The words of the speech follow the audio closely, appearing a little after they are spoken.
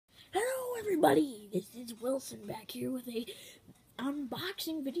everybody, this is Wilson back here with a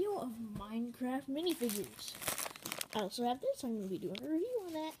unboxing video of Minecraft minifigures. I also have this, I'm going to be doing a review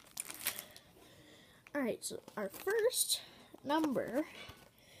on that. Alright, so our first number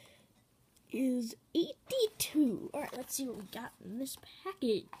is 82. Alright, let's see what we got in this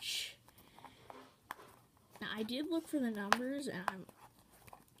package. Now, I did look for the numbers, and I'm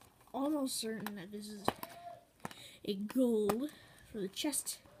almost certain that this is a gold for the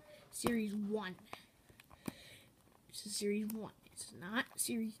chest series 1. This is series 1. It's not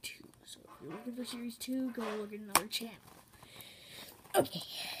series 2. So if you're looking for series 2, go look at another channel. Okay,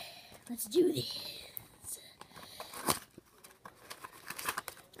 let's do this.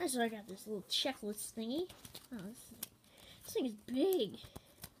 Alright, so I got this little checklist thingy. Oh, this thing is big.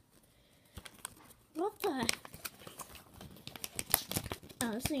 What the?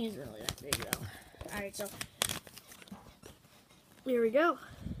 Oh, this thing isn't really that big though. Alright, so here we go.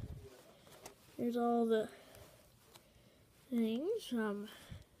 Here's all the things from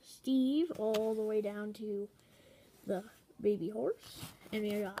Steve all the way down to the baby horse. And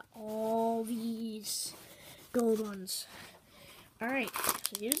we got all these gold ones. Alright,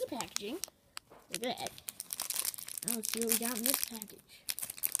 so here's the packaging. Look at that. Now let's see what we got in this package.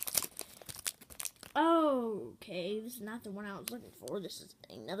 Okay, this is not the one I was looking for. This is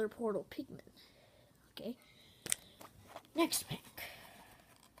another Portal Pigman. Okay. Next pack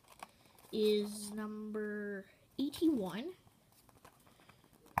is number 81.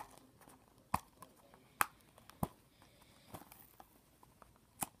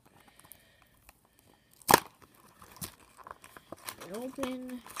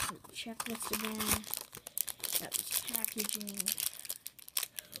 Open the checklist again. Got this packaging.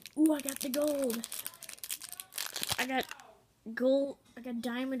 Ooh, I got the gold. I got gold. I got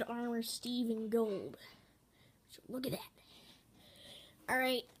diamond armor Steve in gold. So look at that.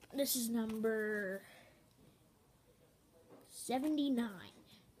 Alright, this is number 79. I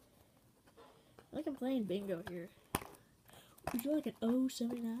like I'm playing bingo here. Would you like an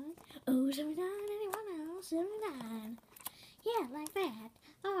 079? 079, anyone else? 79. Yeah, like that.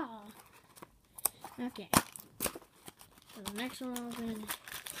 Oh. Okay. So the next one I'll open.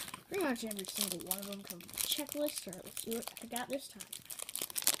 Pretty much every single one of them comes with a checklist. Alright, let's see what I got this time.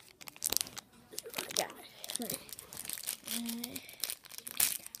 This is what I got.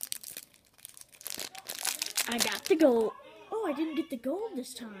 I got the gold. Oh, I didn't get the gold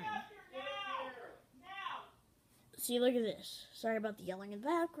this time. See, look at this. Sorry about the yelling in the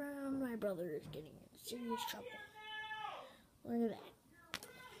background. My brother is getting in serious trouble. Look at that.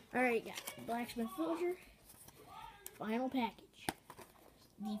 Alright, got the Blacksmith Villager. Final package.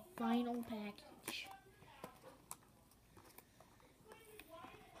 The final package.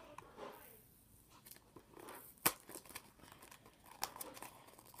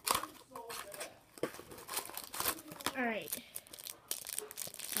 Alright.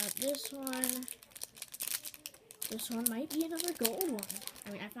 This one. This one might be another gold one. I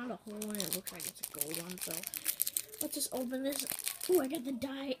mean, I found a hole and it looks like it's a gold one, so let's just open this. Ooh, I got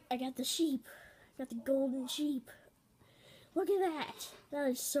the sheep. I got the golden sheep. Look at that. That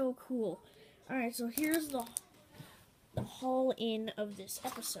is so cool. Alright, so here's the haul-in of this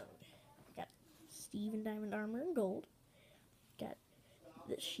episode. Got Steve in diamond armor in gold. Got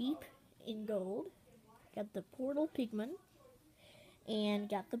the sheep in gold. Got the Portal Pigman. And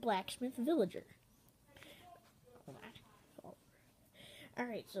got the Blacksmith Villager.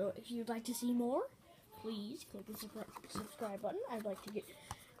 Alright, so if you'd like to see more, please click the subscribe button. I'd like to get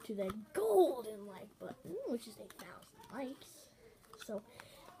to the golden like button, which is 8,000 likes. So,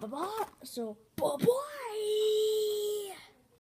 bye-bye.